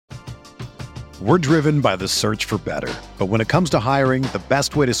We're driven by the search for better. But when it comes to hiring, the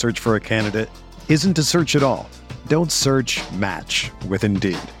best way to search for a candidate isn't to search at all. Don't search, match with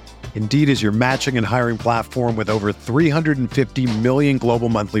Indeed. Indeed is your matching and hiring platform with over 350 million global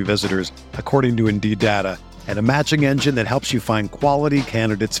monthly visitors, according to Indeed data, and a matching engine that helps you find quality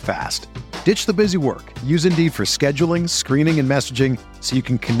candidates fast. Ditch the busy work. Use Indeed for scheduling, screening, and messaging so you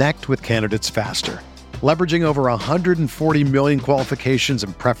can connect with candidates faster. Leveraging over 140 million qualifications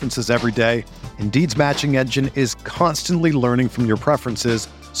and preferences every day, Indeed's matching engine is constantly learning from your preferences,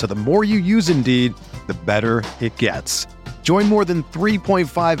 so the more you use Indeed, the better it gets. Join more than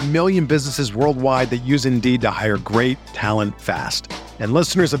 3.5 million businesses worldwide that use Indeed to hire great talent fast. And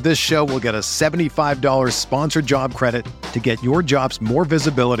listeners of this show will get a $75 sponsored job credit to get your jobs more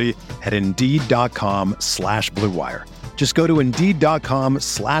visibility at Indeed.com/Blue Wire. Just go to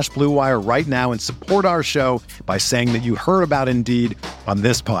Indeed.com/Blue Wire right now and support our show by saying that you heard about Indeed on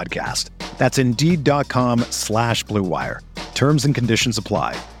this podcast. That's Indeed.com/Blue Wire. Terms and conditions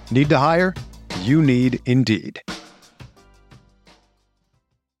apply. Need to hire? You need Indeed.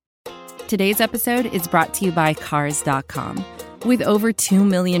 Today's episode is brought to you by Cars.com. With over 2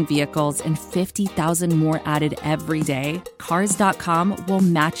 million vehicles and 50,000 more added every day, Cars.com will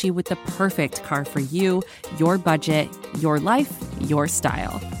match you with the perfect car for you, your budget, your life, your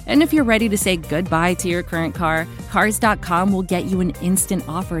style. And if you're ready to say goodbye to your current car, Cars.com will get you an instant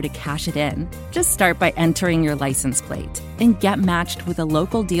offer to cash it in. Just start by entering your license plate and get matched with a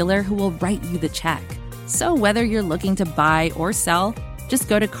local dealer who will write you the check. So whether you're looking to buy or sell, just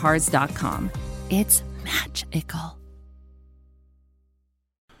go to Cars.com. It's magical.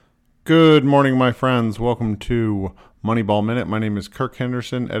 Good morning, my friends. Welcome to Moneyball Minute. My name is Kirk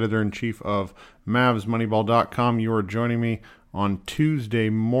Henderson, editor-in-chief of MavsMoneyball.com. You are joining me on Tuesday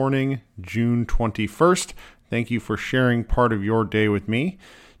morning, June 21st. Thank you for sharing part of your day with me.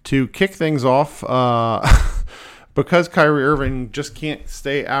 To kick things off, because Kyrie Irving just can't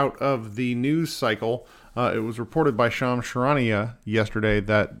stay out of the news cycle, it was reported by Shams Charania yesterday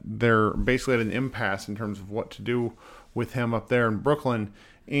that they're basically at an impasse in terms of what to do with him up there in Brooklyn.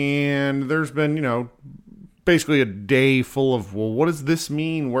 And there's been, basically a day full of, well, what does this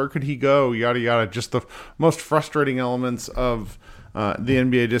mean? Where could he go? Yada, yada. Just the most frustrating elements of the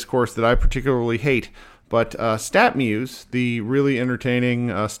NBA discourse that I particularly hate. But StatMuse, the really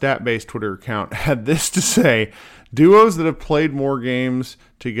entertaining stat-based Twitter account, had this to say: duos that have played more games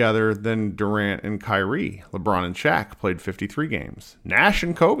together than Durant and Kyrie. LeBron and Shaq played 53 games. Nash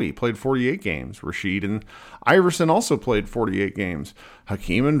and Kobe played 48 games. Rashid and Iverson also played 48 games.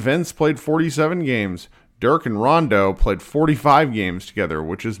 Hakeem and Vince played 47 games. Dirk and Rondo played 45 games together,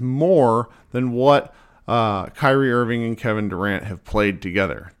 which is more than what Kyrie Irving and Kevin Durant have played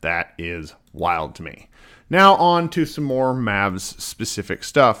together. That is wild to me. Now on to some more Mavs-specific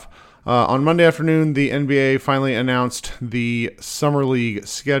stuff. On Monday afternoon, the NBA finally announced the Summer League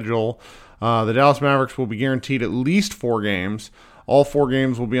schedule. The Dallas Mavericks will be guaranteed at least 4 games. All 4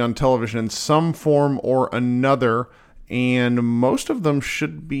 games will be on television in some form or another, and most of them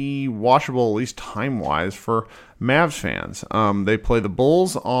should be watchable, at least time-wise, for Mavs fans. They play the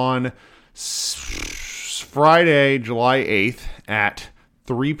Bulls on Friday, July 8th at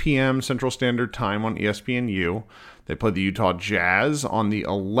 3 p.m. Central Standard Time on ESPNU. They play the Utah Jazz on the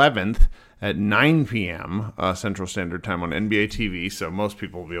 11th at 9 p.m. Central Standard Time on NBA TV, so most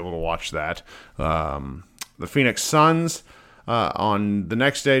people will be able to watch that. The Phoenix Suns on the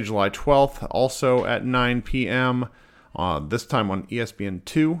next day, July 12th, also at 9 p.m., this time on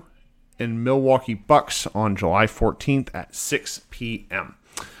ESPN2, and Milwaukee Bucks on July 14th at 6 p.m.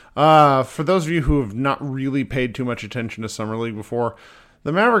 For those of you who have not really paid too much attention to Summer League before,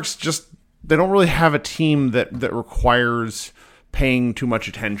 the Mavericks they don't really have a team that requires paying too much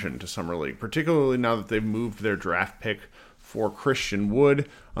attention to Summer League, particularly now that they've moved their draft pick for Christian Wood,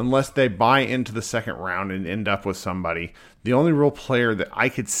 unless they buy into the second round and end up with somebody. The only real player that I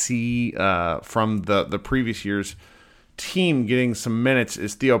could see from the previous year's team getting some minutes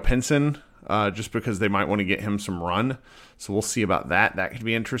is Theo Pinson, just because they might want to get him some run. So we'll see about that. That could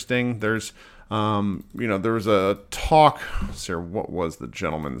be interesting. There's there was a talk. Sarah, what was the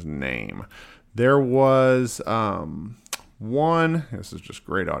gentleman's name? There was one. This is just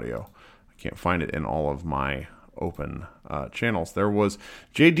great audio. I can't find it in all of my open channels. There was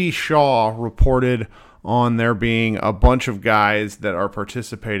J.D. Shaw reported on there being a bunch of guys that are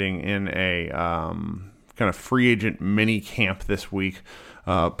participating in a kind of free agent mini camp this week.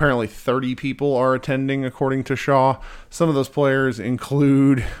 Apparently 30 people are attending, according to Shaw. Some of those players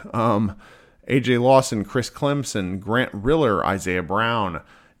include A.J. Lawson, Chris Clemson, Grant Riller, Isaiah Brown,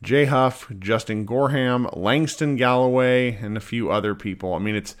 Jay Huff, Justin Gorham, Langston Galloway, and a few other people. I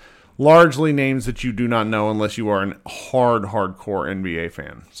mean, it's largely names that you do not know unless you are a hardcore NBA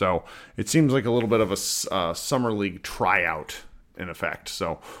fan. So it seems like a little bit of a summer league tryout in effect.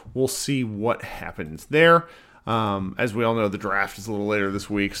 So we'll see what happens there. As we all know, the draft is a little later this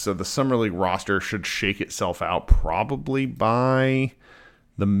week, so the summer league roster should shake itself out probably by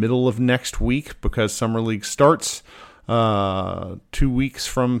the middle of next week, because summer league starts 2 weeks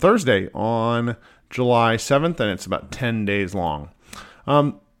from Thursday on July 7th, and it's about 10 days long.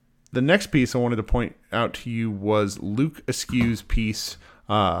 The next piece I wanted to point out to you was Luke Askew's piece,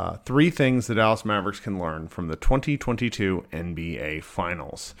 3 things the Dallas Mavericks can learn from the 2022 NBA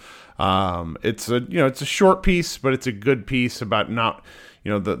Finals. It's a short piece, but it's a good piece about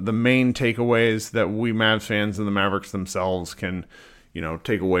the main takeaways that we Mavs fans and the Mavericks themselves can,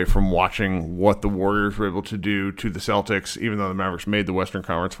 take away from watching what the Warriors were able to do to the Celtics. Even though the Mavericks made the Western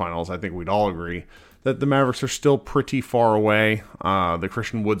Conference Finals, I think we'd all agree that the Mavericks are still pretty far away. The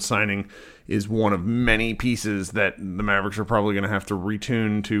Christian Wood signing is one of many pieces that the Mavericks are probably going to have to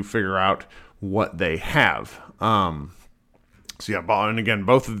retune to figure out what they have. And again,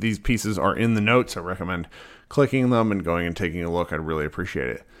 both of these pieces are in the notes. I recommend clicking them and going and taking a look. I'd really appreciate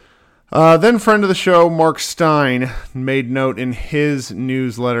it. Then friend of the show, Mark Stein, made note in his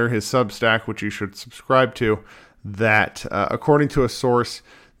newsletter, his Substack, which you should subscribe to, that according to a source,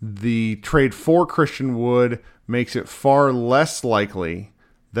 the trade for Christian Wood makes it far less likely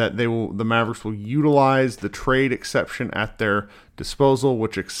that the Mavericks will utilize the trade exception at their disposal,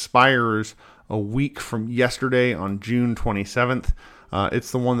 which expires a week from yesterday on June 27th.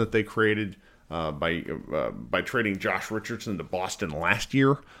 It's the one that they created by trading Josh Richardson to Boston last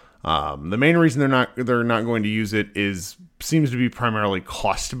year. The main reason they're not going to use it seems to be primarily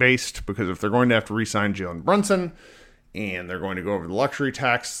cost based, because if they're going to have to re-sign Jalen Brunson and they're going to go over the luxury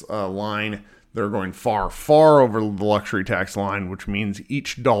tax line, they're going far over the luxury tax line, which means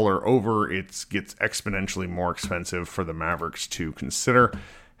each dollar over it gets exponentially more expensive for the Mavericks to consider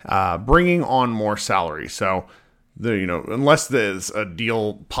bringing on more salary. So unless there's a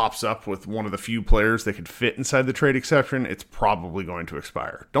deal pops up with one of the few players that could fit inside the trade exception, it's probably going to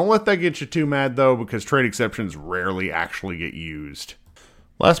expire. Don't let that get you too mad, though, because trade exceptions rarely actually get used.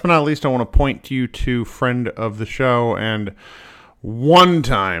 Last but not least, I want to point you to friend of the show and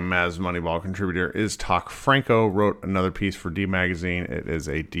one-time Mavs Moneyball contributor Iztok Franco wrote another piece for D Magazine. It is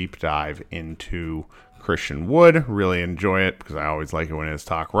a deep dive into Christian Wood. Really enjoy it because I always like it when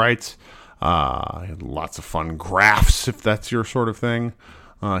Iztok writes. Lots of fun graphs, if that's your sort of thing.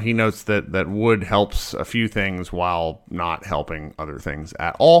 He notes that Wood helps a few things while not helping other things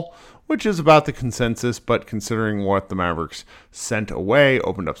at all, which is about the consensus, but considering what the Mavericks sent away,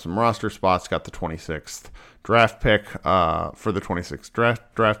 opened up some roster spots, got the 26th draft pick. For the 26th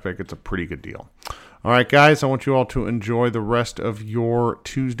draft pick, it's a pretty good deal. All right, guys, I want you all to enjoy the rest of your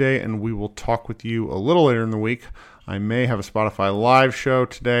Tuesday, and we will talk with you a little later in the week. I may have a Spotify live show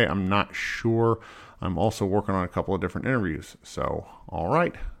today. I'm not sure. I'm also working on a couple of different interviews. So, all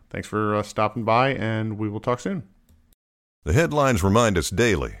right. Thanks for stopping by, and we will talk soon. The headlines remind us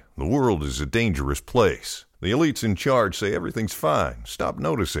daily the world is a dangerous place. The elites in charge say everything's fine. Stop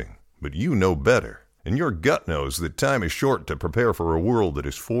noticing. But you know better. And your gut knows that time is short to prepare for a world that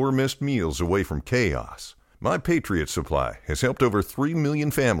is 4 missed meals away from chaos. My Patriot Supply has helped over 3 million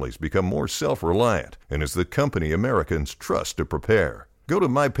families become more self-reliant and is the company Americans trust to prepare. Go to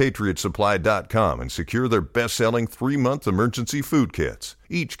MyPatriotSupply.com and secure their best-selling 3-month emergency food kits.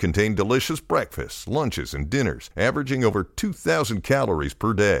 Each contain delicious breakfasts, lunches, and dinners, averaging over 2,000 calories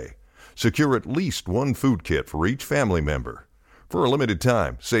per day. Secure at least 1 food kit for each family member. For a limited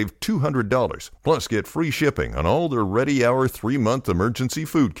time, save $200, plus get free shipping on all their Ready Hour 3-month emergency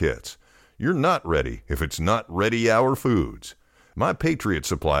food kits. You're not ready if it's not Ready Hour Foods. My Patriot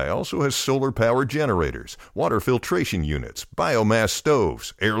Supply also has solar power generators, water filtration units, biomass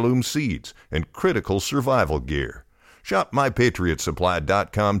stoves, heirloom seeds, and critical survival gear. Shop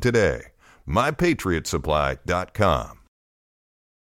MyPatriotSupply.com today. MyPatriotSupply.com.